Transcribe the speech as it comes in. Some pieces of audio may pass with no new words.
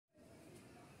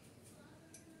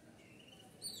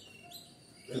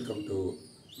Welcome to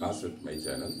Mass with my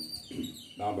channel.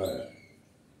 நாம்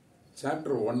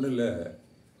chapter 1ல்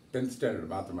 10th standard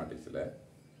மேத்தமேட்டிக்ஸில்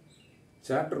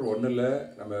chapter 1ல்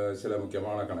நம்ம சில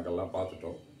முக்கியமான கணக்கெல்லாம்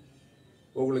பார்த்துட்டோம்.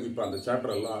 உங்களுக்கு இப்போ அந்த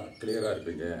சாப்டர் எல்லாம் கிளியராக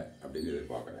இருப்பீங்க அப்படின்னு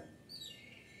எதிர்பார்க்குறேன்.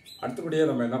 அடுத்தபடியாக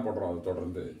நம்ம என்ன பண்ணுறோம், அதை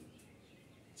தொடர்ந்து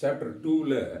சாப்டர்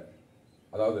 2ல்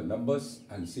அதாவது நம்பர்ஸ்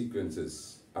அண்ட் சீக்வென்சஸ்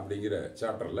அப்படிங்கிற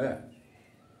சாப்டரில்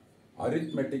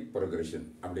அரித்மெட்டிக் ப்ரோக்ரெஷன்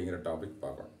அப்படிங்கிற டாபிக்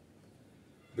பார்க்கணும்.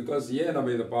 பிகாஸ் ஏன்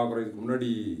நம்ம இதை பார்க்குறோம், இதுக்கு முன்னாடி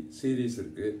சீரீஸ்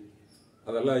இருக்குது,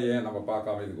 அதெல்லாம் ஏன் நம்ம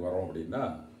பார்க்காம இதுக்கு வரோம் அப்படின்னா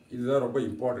இதுதான் ரொம்ப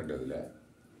இம்பார்ட்டண்ட். அதில்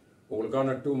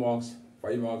உங்களுக்கான 2 மார்க்ஸ்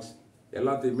 5 மார்க்ஸ்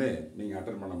எல்லாத்தையுமே நீங்கள்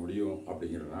அட்டன் பண்ண முடியும்.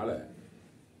 அப்படிங்கிறதுனால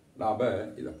நாம்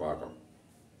இதை பார்க்குறோம்.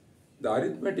 இந்த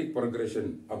அரித்மெட்டிக்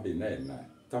ப்ரோக்ரெஷன் அப்படின்னா என்ன,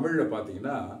 தமிழில்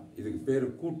பார்த்தீங்கன்னா இதுக்கு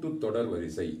பேர் கூட்டுத்தொடர்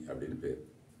வரிசை அப்படின்னு பேர்.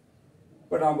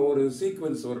 இப்போ நாம் ஒரு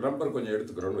சீக்வன்ஸ் ஒரு நம்பர் கொஞ்சம்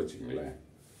எடுத்துக்கிறோன்னு வச்சுக்கோங்களேன்.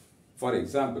 ஃபார்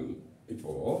எக்ஸாம்பிள்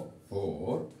இப்போது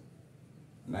 4,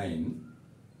 9,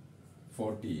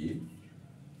 14,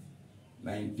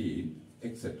 19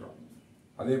 எக்ஸெட்ரா.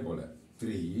 அதே போல்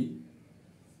 3,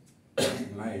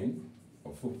 9,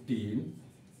 15,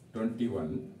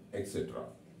 21 எக்ஸெட்ரா.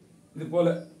 இது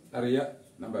போல் நிறைய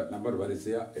நம்பர்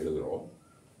வரிசையாக எழுதுகிறோம்.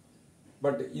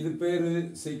 பட் இது பேர்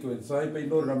சீக்வன்ஸாக. இப்போ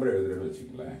இன்னொரு நம்பர் எழுதுறேன்னு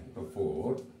வச்சுக்கோங்களேன். இப்போ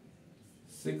 4,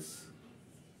 6,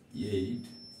 8,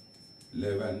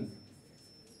 11,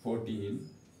 14,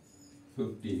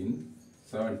 15,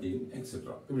 17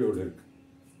 எக்ஸெட்ரா. இப்படி ஒன்று இருக்கு.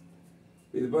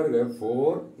 இது பாருங்க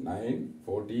 4, 9,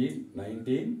 14,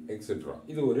 19 எக்ஸெட்ரா.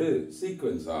 இது ஒரு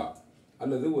சீக்வன்ஸா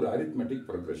அல்லது ஒரு அரித்மெட்டிக்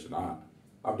ப்ரோக்ரெஷனா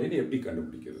அப்படின்னு எப்படி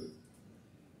கண்டுபிடிக்கிறது?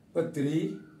 இப்போ 3,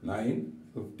 9,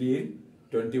 15,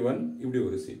 21 இப்படி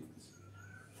ஒரு சீக்வன்ஸ்.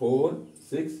 4,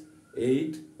 6,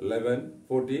 8, 11,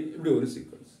 14 இப்படி ஒரு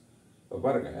சீக்வன்ஸ். இப்போ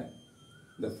பாருங்க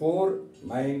இந்த 4,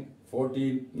 9,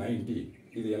 14, 19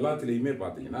 இது எல்லாத்துலேயுமே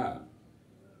பார்த்தீங்கன்னா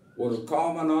ஒரு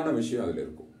காமனான விஷயம் அதில்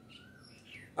இருக்கும்.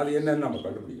 அது என்னன்னு நம்ம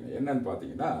கண்டுபிடிக்கணும். என்னன்னு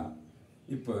பார்த்தீங்கன்னா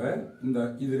இப்போ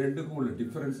இது ரெண்டுக்கும் உள்ள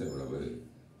டிஃபரன்ஸ் எவ்வளவு?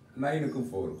 9க்கும்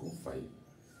 4க்கும் 5,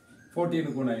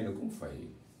 14க்கும் 9க்கும் 5,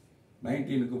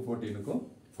 19க்கும் 14க்கும்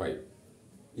 5.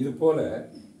 இது போல்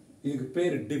இதுக்கு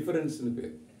பேர் டிஃபரன்ஸ்னு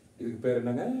பேர். இதுக்கு பேர்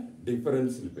என்னங்க?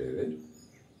 டிஃபரன்ஸ்னு பேர்.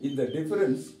 இந்த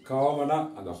டிஃபரன்ஸ்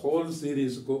காமனாக அந்த ஹோல்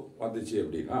சீரீஸுக்கும் வந்துச்சு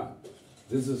அப்படின்னா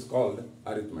this is called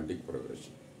arithmetic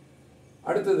progression.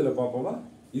 அடுத்ததில் பார்ப்போமா?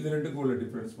 இது ரெண்டுக்கும் உள்ள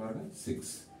டிஃபரன்ஸ் பாருங்க 6,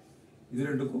 இது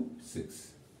ரெண்டுக்கும் 6,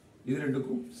 இது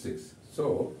ரெண்டுக்கும் 6. ஸோ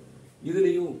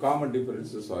இதுலேயும் காமன்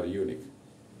டிஃபரன்சஸ் ஆர் யூனிக்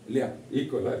இல்லையா,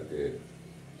 ஈக்குவலாக இருக்கு.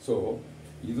 ஸோ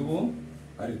இதுவும்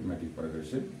அரித்மெட்டிக்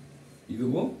ப்ரோக்ரெஷன்,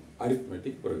 இதுவும்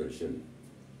அரித்மெட்டிக் ப்ரோக்ரெஷன்.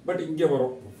 பட் இங்கே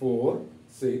வரும் 4,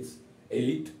 6,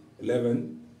 8, 11,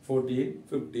 14,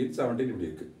 15, 17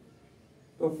 இப்படி இருக்கு.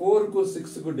 இப்போ 4க்கும்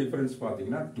 6க்கும் டிஃபரன்ஸ்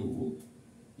பார்த்தீங்கன்னா 2,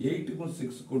 8க்கும்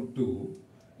 6க்கும் 2,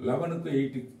 11க்கும்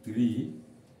 8க்கு 3,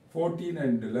 14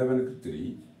 and 11க்கு 3,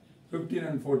 15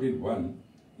 and 14 1,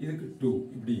 இதுக்கு 2.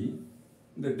 இப்படி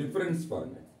இந்த டிஃபரன்ஸ்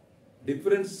பாருங்க.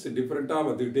 டிஃபரன்ஸ் டிஃபரெண்ட்டாக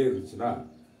வந்துக்கிட்டே இருந்துச்சுன்னா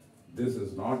திஸ்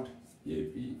இஸ் நாட்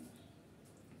ஏபி.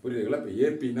 புரியுதுங்களா? இப்போ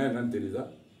ஏபின்னா என்னன்னு தெரியுதா?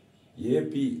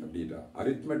 ஏபி அப்படின்னா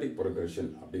அரித்மெட்டிக்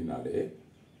ப்ரோக்ரெஷன் அப்படின்னாலே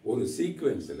ஒரு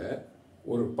சீக்வென்ஸில்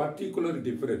ஒரு பர்டிகுலர்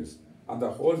டிஃபரன்ஸ் அந்த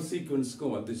ஹோல்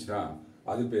சீக்வென்ஸ்க்கும் வந்துச்சுன்னா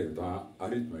அது பேர் தான்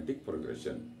அரித்மெட்டிக்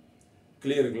ப்ரோக்ரெஷன்.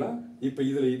 கிளியருங்களா? இப்போ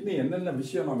இதில் இன்னும் என்னென்ன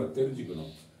விஷயம் நம்ம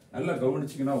தெரிஞ்சுக்கணும், நல்லா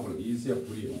கவனிச்சிங்கன்னா உங்களுக்கு ஈஸியாக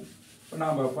புரியும். இப்போ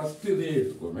நாம் ஃபஸ்ட்டு இதே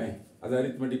எடுத்துக்கோமே, அது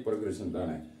அரித்மெட்டிக் ப்ரோக்ரெஷன்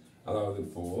தானே. அதாவது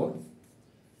 4,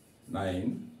 9,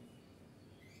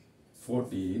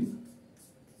 14,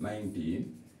 19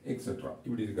 எக்ஸெட்ரா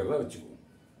இப்படி இருக்கிறதா வச்சுக்குவோம்.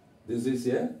 This is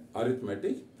a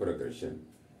arithmetic progression.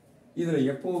 இதில்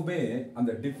எப்போவுமே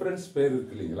அந்த டிஃபரன்ஸ் பேர்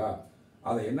இருக்கு இல்லைங்களா,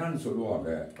 அதை என்னன்னு சொல்லுவாங்க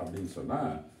அப்படின்னு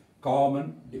சொன்னால்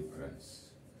காமன் டிஃபரன்ஸ்.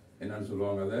 என்னன்னு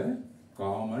சொல்லுவாங்க? அதை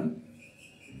காமன்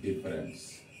டிஃபரன்ஸ்.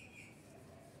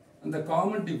 அந்த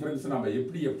காமன் டிஃபரன்ஸ் நம்ம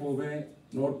எப்படி எப்போவுமே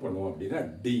நோட் பண்ணுவோம் அப்படின்னா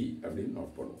டி அப்படின்னு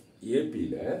நோட் பண்ணுவோம்.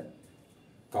 ஏபியில்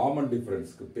காமன்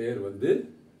டிஃபரன்ஸ்க்கு பேர் வந்து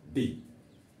டி.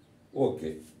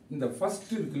 ஓகே, இந்த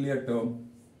ஃபர்ஸ்ட் இருக்கு இல்லையா டேர்ம்,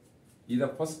 இதை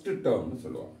ஃபர்ஸ்ட் டேர்ம்னு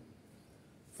சொல்லுவாங்க.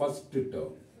 ஃபர்ஸ்ட்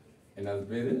டேர்ம் என்னது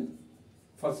பேரு?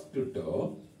 ஃபர்ஸ்ட்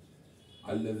டேர்ம்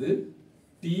அல்லது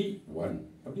T1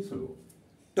 அப்படி சொல்லுவோம்.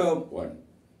 டேர்ம் 1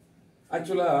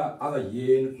 ஆக்சுவலாக அதை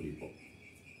ஏன்னு குறிப்போம்.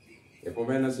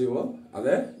 எப்பவுமே என்ன செய்வோம்?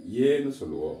 அதை ஏன்னு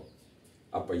சொல்லுவோம்.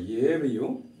 அப்போ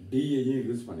ஏவையும் டியையும்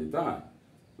யூஸ் பண்ணி தான்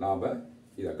நாம்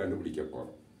இதை கண்டுபிடிக்க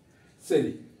போகிறோம்.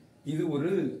 சரி, இது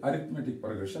ஒரு அரித்மெட்டிக்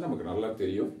ப்ரோக்ரெஷன், நமக்கு நல்லா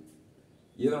தெரியும்.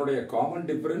 இதனுடைய காமன்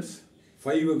டிஃபரன்ஸ்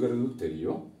 5ங்கிறது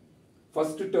தெரியும்.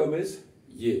 First term is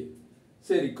a.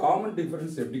 சரி, காமன்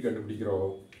டிஃபரன்ஸ் எப்படி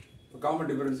கண்டுபிடிக்கிறோம்? காமன்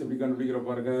டிஃபரன்ஸ் எப்படி கண்டுபிடிக்கிறோம்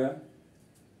பாருங்க.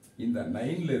 இந்த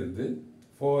 9ல இருந்து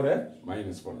 4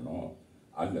 மைனஸ் பண்ணணும்,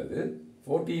 அல்லது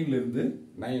 14 இருந்து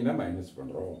 9 மைனஸ்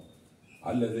பண்றோம்,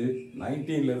 அல்லது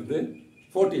 19 இருந்து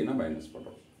 14 மைனஸ்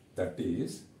பண்றோம். தட்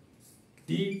இஸ்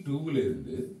T2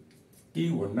 இருந்து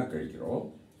T1 கழிக்கிறோம்,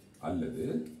 அல்லது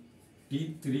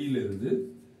T3 இருந்து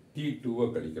T2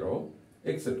 கழிக்கிறோம்,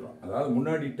 எக்ஸெட்ரா. அதாவது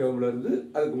முன்னாடி டேர்ம்ல இருந்து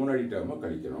அதுக்கு முன்னாடி டேர்மை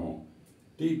கழிக்கணும்.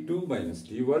 T2 minus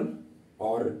T1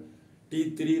 R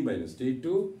T3 minus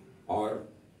T2 R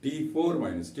T4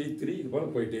 minus T3, இது போல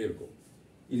போயிட்டே இருக்கும்.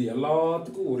 இது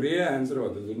எல்லாத்துக்கும் ஒரே ஆன்சர்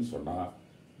வந்ததுன்னு சொன்னா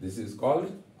this is called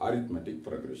arithmetic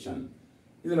progression.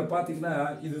 இதுல பாத்தீங்கன்னா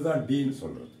இதுதான் Dன்னு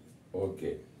சொல்றது.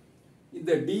 ஓகே,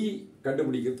 இந்த D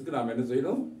கண்டுபிடிக்கிறதுக்கு நாம என்ன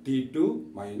செய்யணும்? T2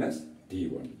 minus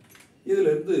T1. இதுல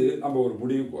இருந்து நம்ம ஒரு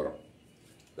முடிவுக்கு வரோம்.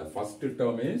 The first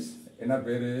term is என்ன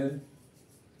பேரு?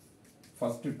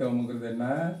 first termங்கிறது என்ன?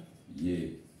 A.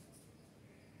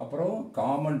 அப்புறம்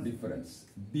common difference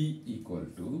B equal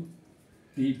to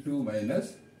T2 minus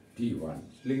T1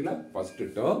 இல்லைங்களா? ஃபர்ஸ்ட்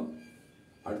டேர்ம்,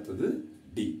 அடுத்தது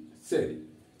D. சரி,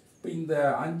 இப்போ இந்த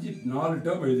 4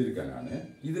 டேர்ம் எழுதியிருக்கேன் நான்.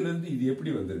 இதுல இருந்து இது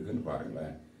எப்படி வந்திருக்குன்னு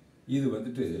பாருங்களேன். இது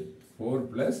வந்துட்டு 4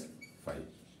 plus 5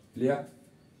 இல்லையா?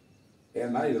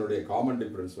 ஏன்னா இதனுடைய காமன்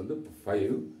டிஃபரன்ஸ் வந்து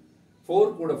 5. 4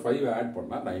 கூட 5 ஆட்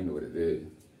பண்ணா 9 வருது.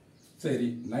 சரி,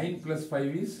 9 plus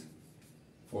 5 is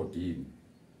 14.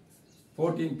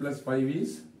 14 plus 5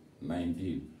 is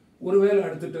 19. ஒருவேளை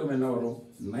அடுத்த டேர்ம் என்ன வரும்?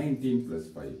 19 plus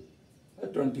 5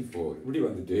 24. இப்படி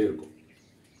வந்துட்டே இருக்கும்.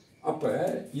 அப்ப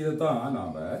இதைத்தான்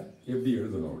நாம எப்படி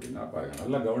எழுதணும் அப்படின்னா பாருங்க,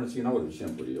 நல்லா கவனிச்சீங்கன்னா ஒரு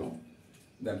விஷயம் புரியும்.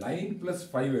 இந்த 9 plus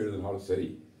 5 எழுதினாலும் சரி,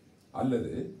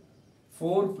 அல்லது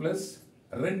 4 plus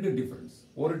 2 டிஃபரன்ஸ்,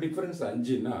 ஒரு டிஃபரன்ஸ்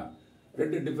 5ன்னா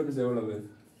 2 டிஃபரன்ஸ் எவ்வளவு?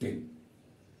 10.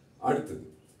 அடுத்தது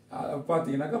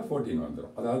பார்த்தீங்கன்னாக்கா 14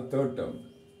 வந்துடும். அதாவது தேர்ட் டேர்ம்.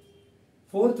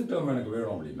 ஃபோர்த் டேர்ம் எனக்கு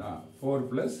வேணும் அப்படின்னா 4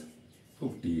 plus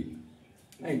 15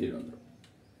 19 வந்துடும்.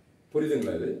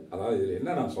 புரியுதுங்களா இது? அதாவது இதில்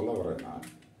என்ன நான் சொல்ல வரேன்னா,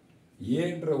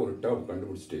 ஏன்ற ஒரு டேர்ம்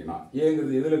கண்டுபிடிச்சிட்டீங்கன்னா,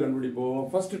 ஏங்கிறது எதில் கண்டுபிடிப்போம்?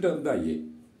 ஃபர்ஸ்ட் டேர்ம் தான் ஏ.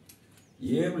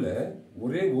 ஏவில்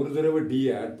ஒரே ஒரு தடவை டி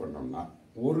ஆட் பண்ணோம்னா,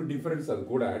 ஒரு டிஃபரன்ஸ் அது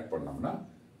கூட ஆட் பண்ணோம்னா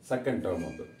செகண்ட் டேர்ம்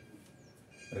வந்துடும்.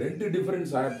 2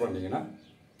 டிஃபரன்ஸ் ஆட் பண்ணீங்கன்னா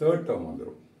தேர்ட் டேர்ம்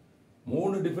வந்துடும்.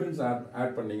 3 டிஃபரன்ஸ்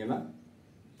ஆட் பண்ணீங்கன்னா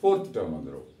ஃபோர்த் டேர்ம்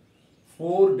வந்துடும்.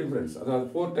 4 டிஃபரன்ஸ், அதாவது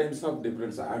 4 டைம்ஸ் ஆஃப்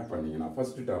டிஃபரன்ஸ் ஆட் பண்ணீங்கன்னா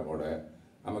ஃபர்ஸ்ட் டேர்மோட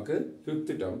நமக்கு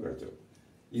ஃபிஃப்த் டேர்ம் கிடைச்சிடும்.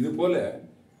 இது போல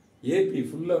ஏபி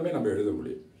ஃபுல்லாமே நம்ம எழுத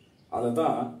முடியும். அதை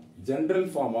தான் ஜெனரல்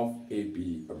ஃபார்ம் ஆஃப் ஏபி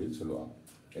அப்படின்னு சொல்லுவாங்க.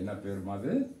 என்ன பேர்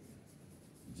மாதிரி?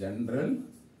 General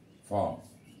form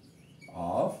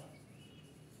of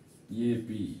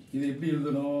AB. இது எப்படி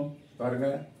எழுதணும் பாருங்க.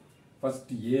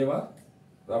 ஃபர்ஸ்ட் ஏவா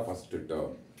தான் ஃபர்ஸ்ட்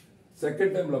டேர்ம்.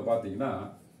 செகண்ட் டேர்ம்ல பாத்தீங்கன்னா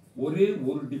ஒரே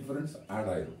ஒரு டிஃபரன்ஸ்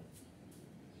ஆட் ஆயிடும்.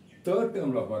 தேர்ட்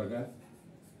டேர்ம்ல பாருங்க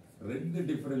 2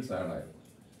 டிஃபரன்ஸ் ஆட் ஆயிடும்.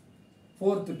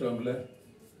 ஃபோர்த் டேர்ம்ல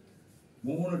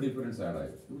 3 டிஃபரன்ஸ் ஆட்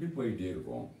ஆயிடும். இப்படி போயிட்டே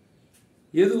இருக்கும்.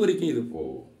 எது வரைக்கும் இது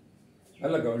போகும்?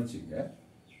 நல்லா கவனிச்சுங்க.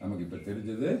 நமக்கு இப்ப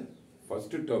தெரிஞ்சது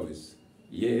first term is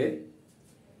a,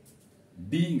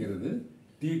 டிங்கிறது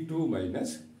T2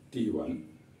 minus T1.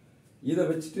 இதை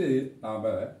வச்சுட்டு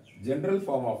நாம ஜெனரல்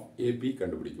ஃபார்ம் ஆஃப் ஏபி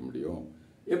கண்டுபிடிக்க முடியும்.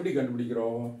 எப்படி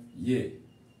கண்டுபிடிக்கிறோம்? ஏ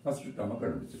ஃபர்ஸ்ட் டேர்மை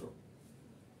கண்டுபிடிச்சிடும்.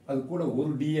 அது கூட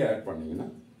ஒரு டிஏ ஆட் பண்ணீங்கன்னா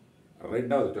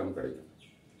ரெண்டாவது டேர்ம் கிடைக்கும்.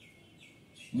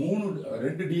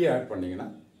 2 டிஏ ஆட் பண்ணீங்கன்னா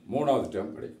மூணாவது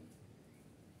டேர்ம் கிடைக்கும்.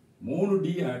 3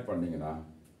 டி ஆட் பண்ணீங்கன்னா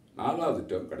நாலாவது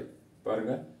டேர்ம் கிடைக்கும்.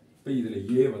 பாருங்க, இப்போ இதுல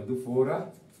ஏ வந்து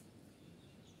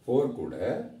 4 கூட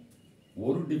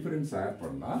ஒரு டிஃபரன்ஸ் ஆட்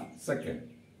பண்ணா செகண்ட்.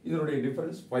 இதனுடைய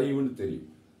டிஃபரன்ஸ் 5ன்னு தெரியும்.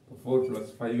 4 plus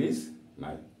 5 is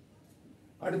 9.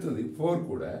 அடுத்தது 4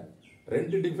 கூட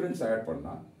 2 டிஃபரன்ஸ் ஆட்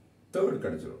பண்ணா தேர்ட்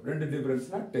கிடைச்சிடும். 2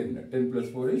 டிஃபரன்ஸ்னா 10. 10 plus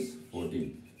 4 is 14.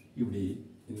 இப்படி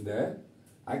இந்த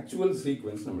ஆக்சுவல்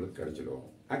சீக்வன்ஸ் நம்மளுக்கு கிடைச்சிடும்.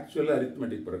 ஆக்சுவல்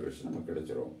அரித்மெட்டிக் ப்ரோக்ரஷன் நமக்கு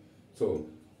கிடைச்சிடும். ஸோ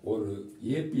ஒரு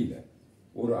ஏபியில்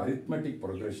ஒரு அரித்மெட்டிக்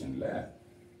ப்ரோக்ரஷனில்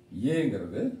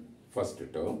ஏங்கிறது first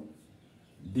term,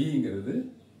 டிங்கிறது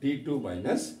T2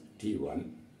 minus T1.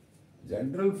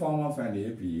 General form of an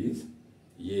AP is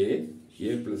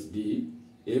A plus D,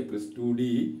 A plus 2D,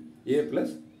 A plus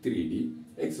 3D,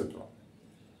 etc.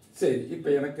 சரி, இப்போ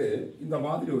எனக்கு இந்த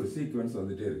மாதிரி ஒரு சீக்வன்ஸ்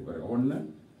வந்துட்டே இருக்கு பாருங்க. 1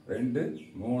 2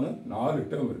 3 4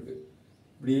 டேர்ம் இருக்கு.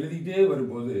 இப்படி எழுதிட்டே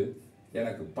வரும்போது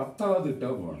எனக்கு 10வது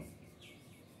டேர்ம் வேணும்.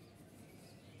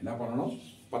 என்ன பண்ணணும்?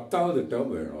 10வது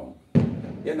டேர்ம் வேணும்.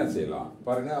 என்ன செய்யலாம்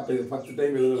பாருங்க. அப்போ இது 10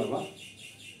 டைம் எழுதலாமா?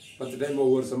 10 டைம்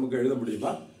ஒவ்வொரு சம்முக்கு எழுத முடியுமா?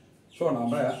 ஸோ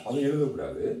நாம் அதை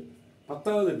எழுதக்கூடாது.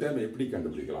 10வது டேர்ம் எப்படி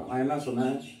கண்டுபிடிக்கலாம்? நான் என்ன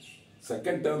சொன்னேன்?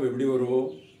 செகண்ட் டேர்ம் எப்படி வரும்?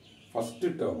 ஃபர்ஸ்ட்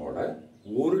டேர்மோட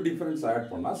ஒரு டிஃபரன்ஸ் ஆட்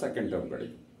பண்ணால் செகண்ட் டேர்ம்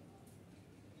கிடைக்கும்.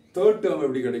 தேர்ட் டேர்ம்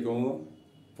எப்படி கிடைக்கும்?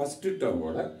 ஃபர்ஸ்ட்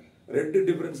டேர்மோட 2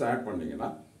 டிஃபரன்ஸ் ஆட் பண்ணீங்கன்னா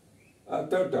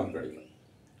தேர்ட் டேர்ம் கிடைக்கும்.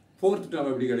 fourth term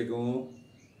எப்படி கிடைக்கும்?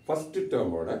 first term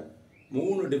ஓட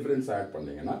 3 டிஃபரன்ஸ் ஆட்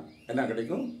பண்ணீங்கன்னா என்ன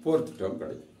கிடைக்கும்? fourth term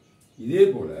கிடைக்கும். இதே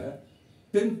போல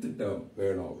 10th term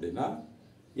வேணும் அப்படின்னா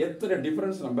எத்தனை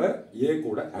டிஃபரன்ஸ் நம்ம a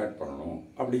கூட ஆட் பண்ணணும்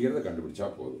அப்படிங்கறத கண்டுபிடிச்சா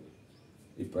போதும்.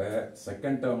 இப்போ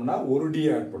செகண்ட் டேர்ம்னா ஒரு d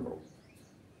ஆட் பண்றோம்.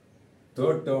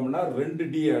 தேர்ட் டேர்ம்னா 2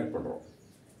 d ஆட் பண்றோம்.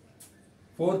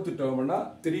 fourth termனா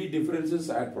 3 differences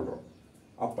ஆட் பண்றோம்.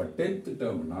 அப்ப 10th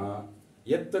termனா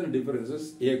எத்தனை differences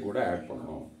a கூட ஆட்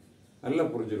பண்ணணும்? நல்லா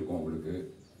புரிஞ்சிருக்கும் உங்களுக்கு.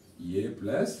 a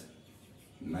plus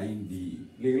 9d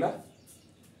இல்லீங்களா?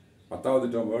 10வது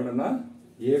term வேணும்னா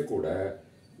a கூட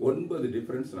 9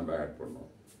 difference நம்ம ஆட் பண்ணணும்.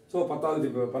 சோ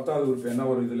 10வது உறுப்பு என்ன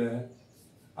வரும் இதுல?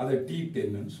 அதை t10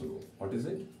 ன்னு சொல்லுவோம். What is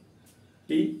it?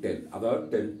 t10 அதாவது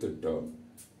 10th term.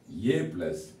 a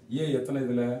plus a எத்தனை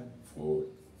இதுல? 4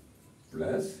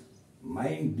 plus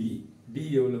 9d d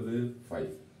எவ்வளவு?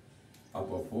 5.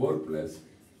 அப்போ 4 plus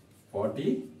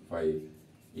 45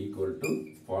 equal to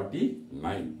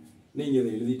 49. நீங்க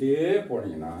இதை எழுதிட்டே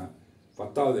போனீங்கன்னா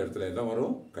 10வது இடத்துல என்ன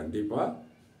வரும்? கண்டிப்பா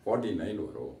 49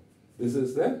 வரும். This is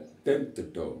the 10th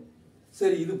term.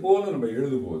 சரி, இது போல நம்ம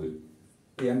எழுதும்போது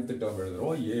nth term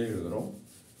எழுதுறோம், a எழுதுறோம்,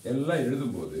 எல்லாம்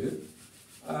எழுதும்போது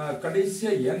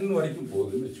கடைசியா n வரைக்கும்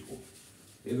போகுதுன்னு வச்சுக்கோ.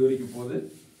 எது வரைக்கும் போகுது?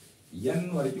 n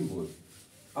வரைக்கும் போகுது.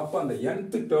 அப்ப அந்த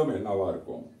nth term என்னவா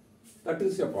இருக்கும்? That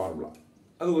is a formula.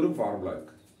 அது ஒரு ஃபார்முலா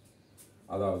இருக்கு.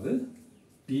 அதாவது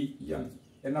tn.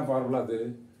 என்ன ஃபார்முலா அது?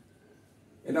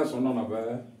 என்ன சொன்னோம் நம்ம?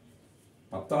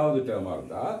 10வது டேர்மா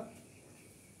இருந்தா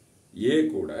a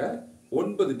கூட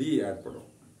 9d ஆட் பண்ணும்.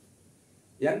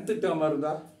 nth டேர்மா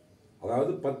இருந்தா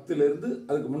அதாவது 10ல இருந்து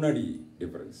அதுக்கு முன்னாடி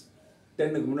டிஃபரன்ஸ்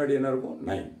 10க்கு முன்னாடி என்ன இருக்கும்?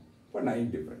 9. இப்போ 9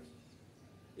 டிஃபரன்ஸ்.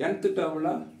 nth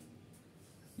டேர்ம்னா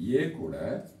a கூட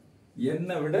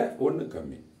n விட 1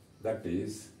 கம்மி. That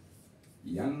is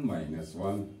n minus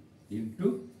 1 into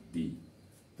d.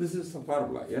 This is the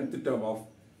formula. Nth term of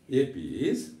AP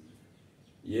is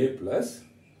a plus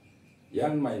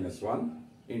n minus 1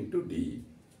 into d.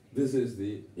 This is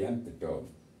the nth term.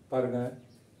 பாருங்க,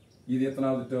 இது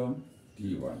எத்தனாவது term?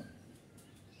 t1.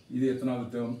 இது எத்தனாவது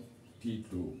term?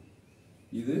 t2.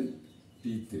 இது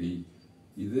t3.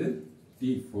 இது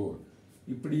t4.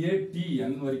 இப்படியே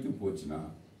tn வரைக்கும் போச்சுனா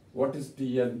what is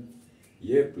tn?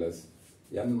 a plus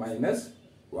n minus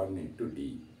 1 into d.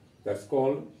 That's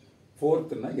called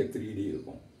fourth na இங்க 3d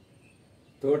இருக்கும்.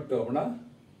 third term na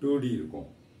 2d இருக்கும்.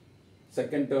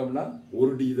 second term na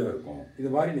 1d தான் இருக்கும். இது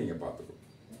மாதிரி நீங்க பார்த்துக்கணும்.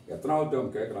 எத்தனாவது term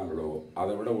கேக்குறாங்களோ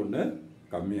அதை விட ஒன்னு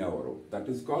கம்மியா வரும். That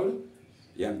is called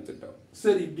nth term.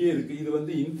 சரி, இப்படியே இருக்கு. இது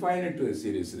வந்து இன்ஃபைனைட்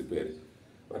சீரிஸ் பேர்.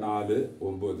 4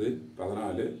 9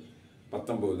 14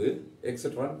 19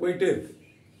 எக்ஸெட்ரா போயிட்டே இருக்கு.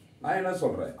 நான் என்ன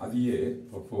சொல்றேன்? அதையே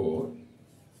 4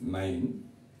 9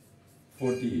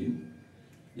 14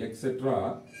 எக்ஸெட்ரா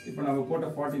இப்போ நம்ம போட்ட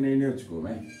 49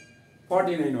 வச்சுக்கோமே.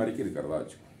 49 வரைக்கும் இருக்கிறதா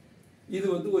வச்சுக்கோ. இது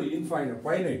வந்து ஒரு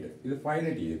ஃபைனைட். இது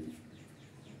ஃபைனைட் ஏபி.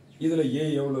 இதுல a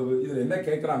எவ்வளவு? இதுல என்ன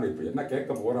கேட்கறாங்க? இப்போ என்ன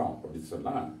கேட்க போறோம் அப்படின்னு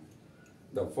சொன்னா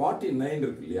இந்த 49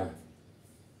 இருக்கு இல்லையா?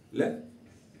 இல்ல,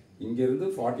 இங்க இருந்து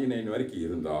 49 வரைக்கும்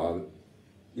இருந்தால்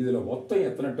இதுல மொத்தம்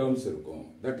எத்தனை டேர்ம்ஸ் இருக்கும்?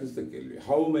 தட் இஸ் தி கேள்வி.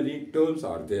 How many terms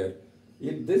are there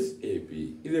in this AP?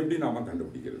 இது எப்படி நாம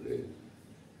கண்டுபிடிக்கிறது?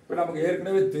 இப்போ நமக்கு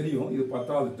ஏற்கனவே தெரியும் இது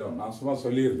 10வது டேர்ம். நான் சும்மா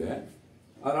சொல்லியிருந்தேன்.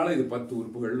 அதனால இது 10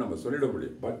 உறுப்புகள் நம்ம சொல்லிட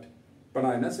முடியும். பட் இப்போ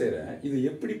நான் என்ன செய்யறேன்? இது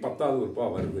எப்படி 10வது உறுப்பா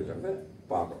வருதுங்கிறத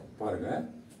பார்க்கறோம். பாருங்க,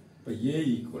 இப்போ a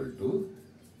equal to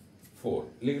 4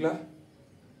 இல்லைங்களா?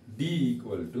 d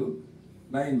equal to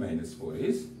 9 minus 4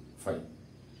 is 5.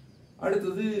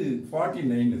 அடுத்தது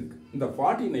 49 இருக்கு. இந்த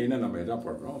 49 நம்ம என்ன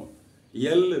பண்றோம்?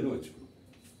 L ன்னு வச்சுக்கணும்.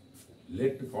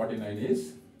 Let 49 is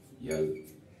L.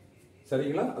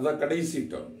 சரிங்களா? அதான் கடைசி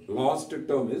term. Last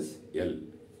term is L.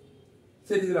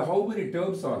 சரி, இதுல how many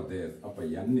terms are there? அப்ப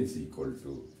n is equal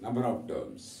to number of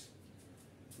terms.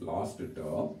 Last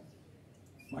term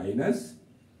minus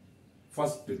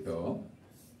first term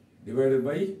divided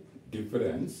by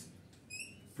difference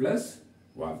plus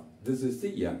 1. This is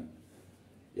the n.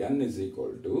 n is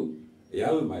equal to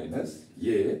L minus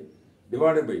A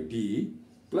divided by D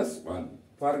plus 1.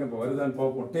 பாருங்க, இப்போ வருதான்னு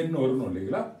பார்ப்போம். 10 வரணும்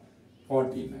இல்லைங்களா?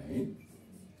 49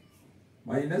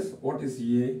 minus what is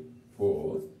A?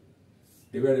 4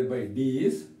 divided by D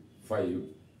is 5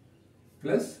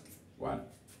 plus 1.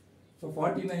 So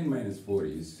 49 minus 4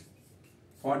 is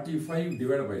 45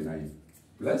 divided by 9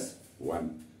 plus 1.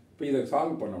 இப்போ இதை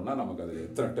solve பண்ணோம்னா நமக்கு அதில்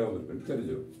எத்தனை டேர்ம் இருக்குன்னு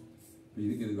தெரிஞ்சிடும்.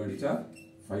 இதுக்கு இது கழிச்சா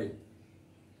 5.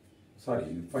 சாரி,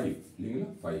 இது 5 இல்லைங்களா?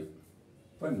 5.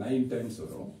 இப்போ 9 டைம்ஸ்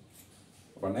வரும்.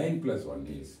 அப்போ 9 plus 1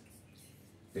 is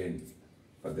 10.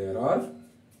 But there are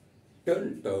 10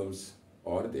 terms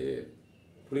are there.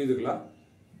 புரியுதுங்களா?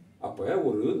 அப்போ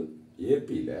ஒரு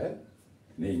ஏபியில்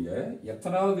நீங்கள்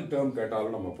எத்தனாவது டேர்ம்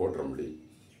கேட்டாலும் நம்ம போட்டுற முடியும்.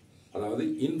 அதாவது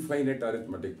இன்ஃபைனைட்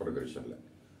அரித்மெட்டிக் ப்ரோக்ரஷனில்.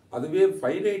 அதுவே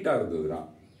ஃபைனைட்டாக இருந்ததுன்னா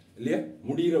இல்லையா,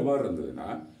 முடிகிற மாதிரி இருந்ததுன்னா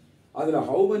அதில்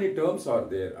ஹவு மெனி டேர்ம்ஸ் ஆர்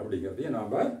தேர் அப்படிங்கிறதையும்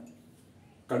நாம்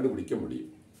கண்டுபிடிக்க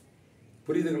முடியும்.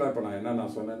 புரியுதுங்களா? இப்போ நான் என்ன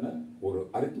சொன்னேன்னா, ஒரு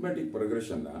அரித்மெட்டிக்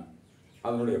ப்ரோக்ரஷன்னா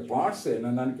அதனுடைய பார்ட்ஸ்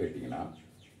என்னென்னு கேட்டிங்கன்னா,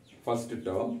 first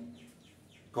term,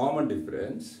 common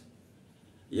difference,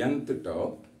 nth term,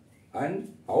 and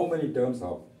how many terms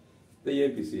of the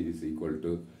AP series equal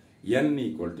to n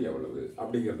equal to எவ்வளவு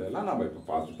அப்படிங்கிறதெல்லாம் நாம் இப்போ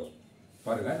பார்த்துட்டோம்.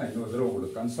 பாருங்கள், நான் இன்னொரு தடவை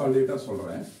உங்களுக்கு கன்சாலிடேட்டாக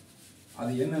சொல்கிறேன்.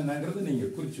 அது என்னென்னங்கிறது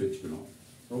நீங்கள் குறித்து வச்சுக்கணும்.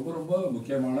 ரொம்ப ரொம்ப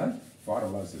முக்கியமான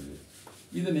ஃபார்முலாஸ் இது.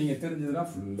 இது நீங்கள் தெரிஞ்சதுன்னா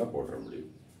ஃபுல்லாக போட்டுற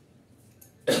முடியும்.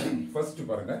 ஃபர்ஸ்ட்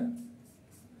பாருங்கள்,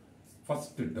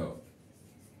 ஃபர்ஸ்ட் டேர்ம்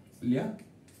இல்லையா?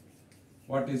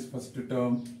 What is first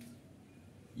term?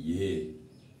 ஏ.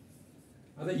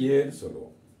 அதை ஏன்னு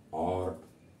சொல்லுவோம். ஆர்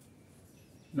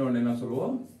இன்னொன்று என்ன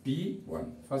சொல்லுவோம்? T1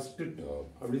 ஃபர்ஸ்ட் டேர்ம்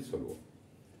அப்படின்னு சொல்லுவோம்.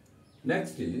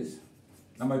 நெக்ஸ்ட் இஸ்,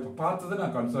 நம்ம இப்போ பார்த்ததை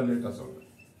நான் கன்சாலிடேட்டாக சொல்கிறேன்.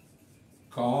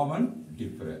 Common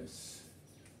difference.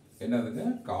 என்னதுங்க?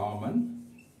 காமன்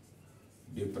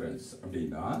டிஃபரன்ஸ்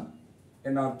அப்படின்னா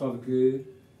என்ன அர்த்தம்? அதுக்கு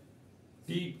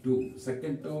T2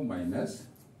 second term minus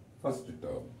first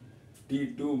term,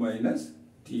 T2 minus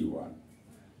T1.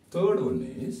 Third one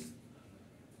is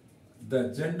the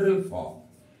general form.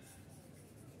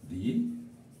 The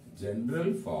general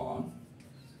form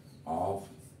of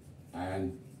an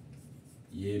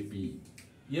AP.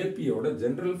 AP ஓட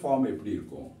general form எப்படி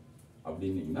இருக்கும்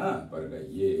அப்படின்னீங்கன்னா பாருங்க,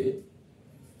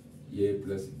 A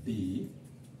plus D,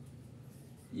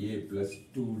 A plus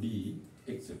 2D,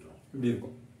 etc. இப்படி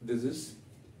இருக்கும். This is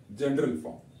general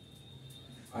form.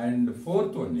 And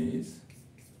fourth one is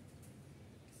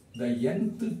the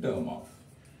nth term of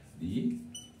the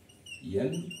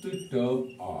nth term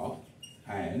of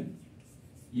an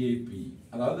AP.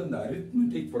 அதாவது இந்த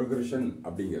arithmetic progression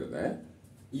அப்படிங்கிறத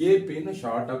APன்னு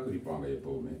ஷார்ட்டாக குறிப்பாங்க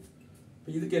எப்போவுமே. இப்போ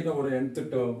இதுக்கு என்ன ஒரு nth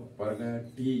term பாருங்க,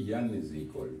 Tn is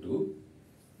equal to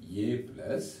A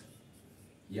plus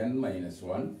n minus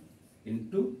 1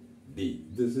 into D.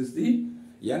 This is the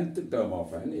nth term of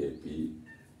an AP.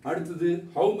 அடுத்தது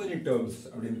how many terms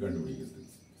அப்படின்னு கண்டுபிடிக்கிறது.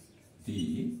 The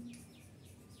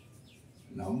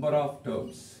number of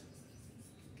terms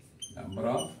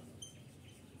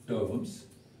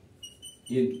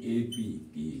in AP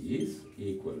is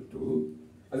equal to,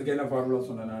 அதுக்கு என்ன formula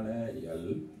சொன்னேன் நான்? L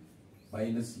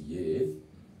minus A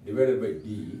divided by D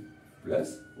plus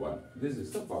 1. This is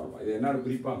the formula. இது என்ன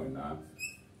குறிப்பாங்கன்னா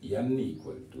n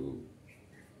equal to.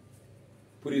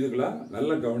 புரியுதுங்களா?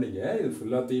 நல்ல கவனிங்க. இது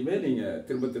ஃபுல்லாத்தையுமே நீங்கள்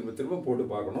திரும்ப திரும்ப திரும்ப போட்டு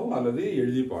பார்க்கணும் அல்லது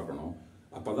எழுதி பார்க்கணும்.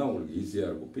 அப்போ தான் உங்களுக்கு ஈஸியாக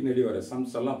இருக்கும் பின்னாடி வர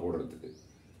சம்ஸ் எல்லாம் போடுறதுக்கு.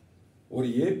 ஒரு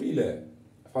ஏபியில்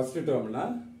ஃபர்ஸ்ட் டேர்ம்னா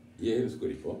ஏன்னு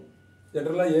குறிப்போம்.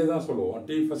 ஜென்ரலாக ஏ தான் சொல்லுவோம்.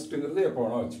 டி ஃபர்ஸ்ட்டுங்கிறது எப்போ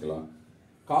வேணால் வச்சுக்கலாம்.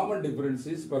 காமன்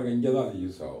டிஃபரன்ஸஸ் பாருங்கள், இங்கே தான் அது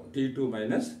யூஸ் ஆகும். T2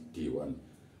 minus T1.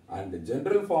 And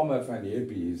general form of an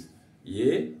AB is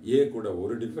a கூட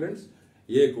ஒரு டிஃபரன்ஸ்,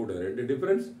 ஏ கூட ரெண்டு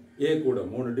டிஃபரன்ஸ், ஏ கூட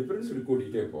மூணு டிஃபரன்ஸ், இப்படி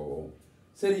கூட்டிகிட்டே போவோம்.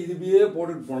 சரி, இதுவே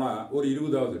போட்டுட்டு போனால் ஒரு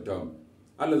 20வது டேர்ம்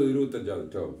அல்லது 25வது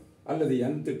டேர்ம் அல்லது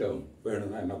nth டேர்ம்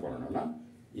வேணும்னா என்ன பண்ணணும்னா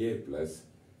A plus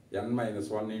n minus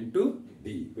 1 into D.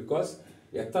 Because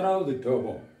எத்தனாவது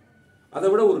டேர்மோ அதை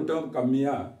விட ஒரு டேர்ம்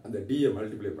கம்மியாக அந்த டியை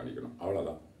மல்டிப்ளை பண்ணிக்கணும்,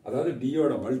 அவ்வளோதான். அதாவது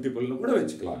டியோட மல்டிபிள்னு கூட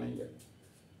வச்சுக்கலாம் நீங்கள்.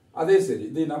 அதே சரி,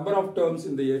 தி நம்பர் ஆஃப் டேர்ம்ஸ்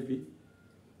இந்த ஏபி,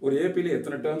 ஒரு ஏபியில்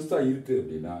எத்தனை டேர்ம்ஸ் தான் இருக்குது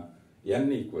அப்படின்னா n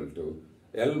equal to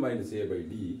L minus A by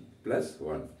D plus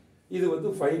 1. இது வந்து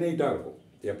ஃபைனைட்டாக இருக்கும்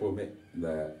எப்போவுமே. இந்த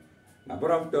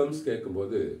நம்பர் ஆஃப் டேர்ம்ஸ்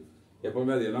கேட்கும்போது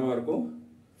எப்போவுமே அது என்னவா இருக்கும்?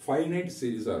 ஃபைனைட்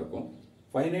சீரீஸாக இருக்கும்,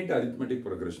 ஃபைனைட் அரித்மெட்டிக்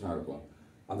ப்ரோக்ரஷனாக இருக்கும்.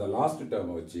 அந்த லாஸ்ட்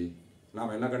டேர்மை வச்சு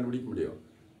நாம் என்ன கண்டுபிடிக்க முடியும்?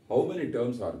 ஹவு மெனி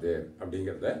டேர்ம்ஸ் ஆர் தேர்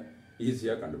அப்படிங்கிறத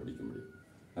ஈஸியாக கண்டுபிடிக்க முடியும்.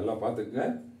 நல்லா பார்த்துக்குங்க.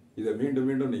 இதை மீண்டும்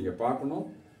மீண்டும் நீங்கள் பார்க்கணும்.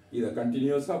 இதை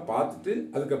கண்டினியூஸாக பார்த்துட்டு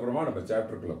அதுக்கப்புறமா நம்ம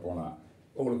சாப்டருக்குள்ளே போனால்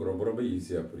உங்களுக்கு ரொம்ப ரொம்ப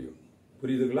ஈஸியாக புரியும்.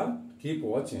 புரியுதுங்களா? கீப்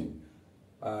வாட்சிங்.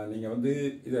 நீங்கள் வந்து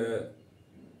இதை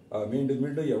மீண்டும்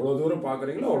மீண்டும் எவ்வளோ தூரம்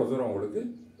பார்க்குறீங்களோ அவ்வளோ தூரம் உங்களுக்கு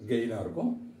கெயினாக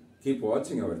இருக்கும். கீப்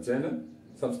வாட்சிங் அவர் சேனல்.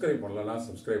 சப்ஸ்கிரைப் பண்ணலன்னா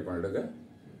சப்ஸ்கிரைப் பண்ணிடுங்க.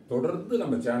 தொடர்ந்து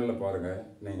நம்ம சேனலில் பாருங்கள்.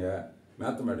 நீங்கள்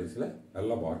மேத்தமேட்டிக்ஸில்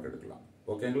நல்ல மார்க் எடுக்கலாம்.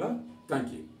 ஓகேங்களா?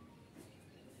 தேங்க்யூ.